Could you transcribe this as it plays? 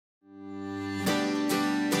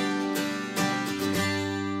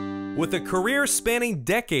With a career spanning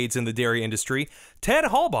decades in the dairy industry, Ted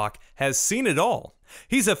Halbach has seen it all.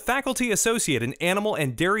 He's a faculty associate in animal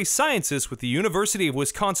and dairy sciences with the University of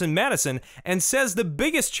Wisconsin-Madison and says the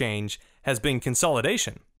biggest change has been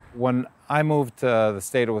consolidation. When I moved to the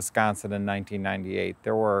state of Wisconsin in 1998,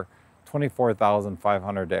 there were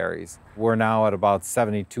 24,500 dairies. We're now at about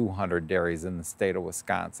 7,200 dairies in the state of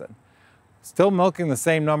Wisconsin. Still milking the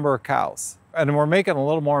same number of cows. And we're making a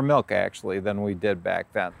little more milk, actually, than we did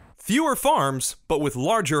back then. Fewer farms, but with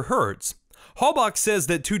larger herds. Halbach says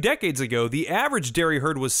that 2 decades ago, the average dairy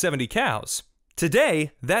herd was 70 cows.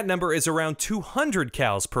 Today, that number is around 200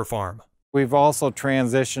 cows per farm. We've also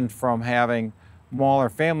transitioned from having smaller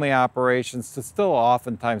family operations to still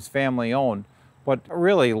oftentimes family-owned, but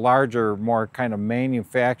really larger, more kind of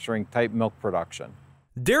manufacturing-type milk production.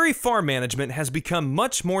 Dairy farm management has become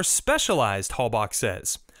much more specialized, Halbach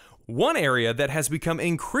says. One area that has become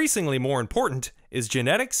increasingly more important is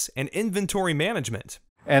genetics and inventory management.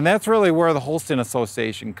 And that's really where the Holstein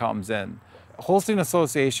Association comes in. Holstein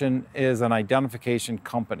Association is an identification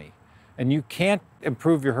company, and you can't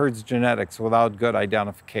improve your herd's genetics without good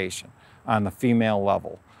identification on the female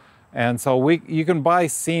level. And so you can buy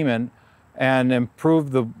semen and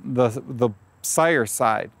improve the sire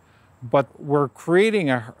side, but we're creating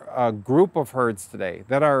a group of herds today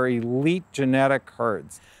that are elite genetic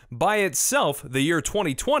herds. By itself, the year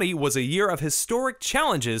 2020 was a year of historic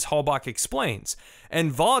challenges, Halbach explains,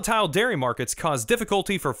 and volatile dairy markets caused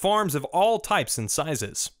difficulty for farms of all types and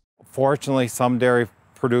sizes. Fortunately, some dairy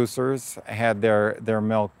producers had their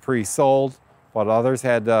milk pre-sold, but others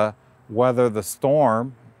had to weather the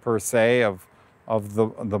storm, per se, of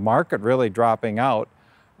the market really dropping out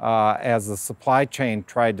as the supply chain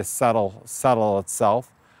tried to settle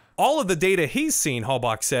itself. All of the data he's seen,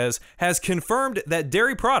 Halbach says, has confirmed that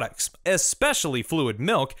dairy products, especially fluid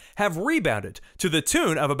milk, have rebounded to the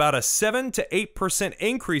tune of about a 7 to 8%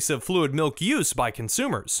 increase of fluid milk use by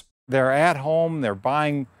consumers. They're at home, they're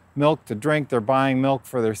buying milk to drink, they're buying milk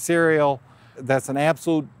for their cereal. That's an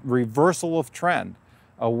absolute reversal of trend,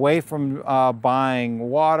 away from buying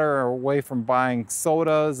water, away from buying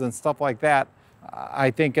sodas and stuff like that.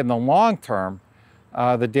 I think in the long term,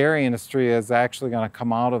 the dairy industry is actually going to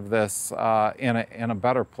come out of this in a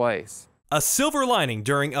better place. A silver lining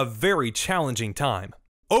during a very challenging time.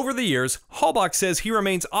 Over the years, Halbach says he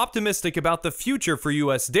remains optimistic about the future for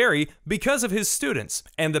U.S. dairy because of his students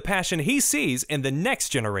and the passion he sees in the next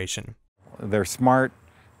generation. They're smart,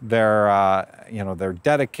 they're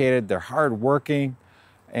dedicated, they're hardworking,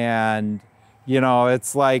 and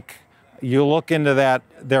it's like you look into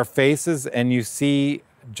their faces and you see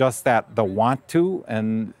just that, the want to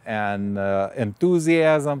and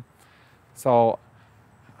enthusiasm. So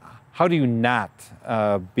how do you not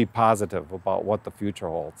be positive about what the future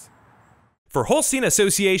holds? For Holstein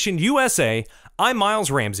Association USA, I'm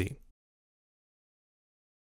Miles Ramsey.